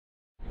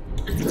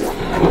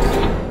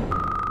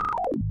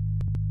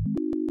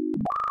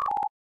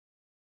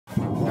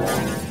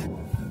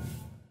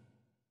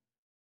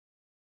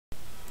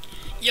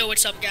Yo,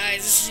 what's up guys?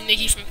 This is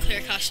Nikki from Clear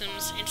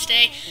Customs, and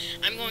today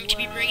I'm going to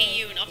be bringing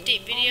you an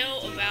update video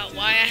about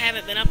why I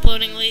haven't been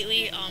uploading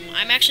lately.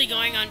 I'm actually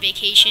going on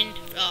vacation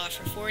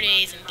for 4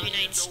 days and 3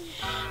 nights,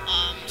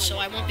 so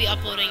I won't be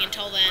uploading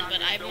until then, but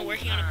I've been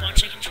working on a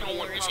bunch of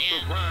controllers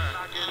and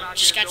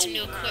just got some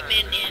new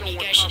equipment, and you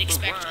guys should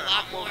expect a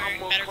lot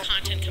more better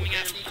content coming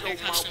out from Clear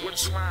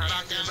Customs.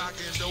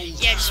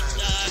 And yeah, just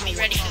be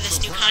ready for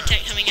this new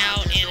content coming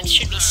out, and it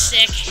should be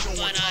sick,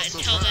 but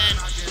until then,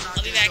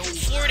 I'll be back in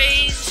 4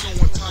 days,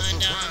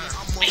 and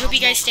I hope you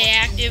guys stay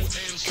active,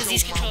 because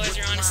these controllers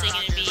are honestly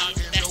going to be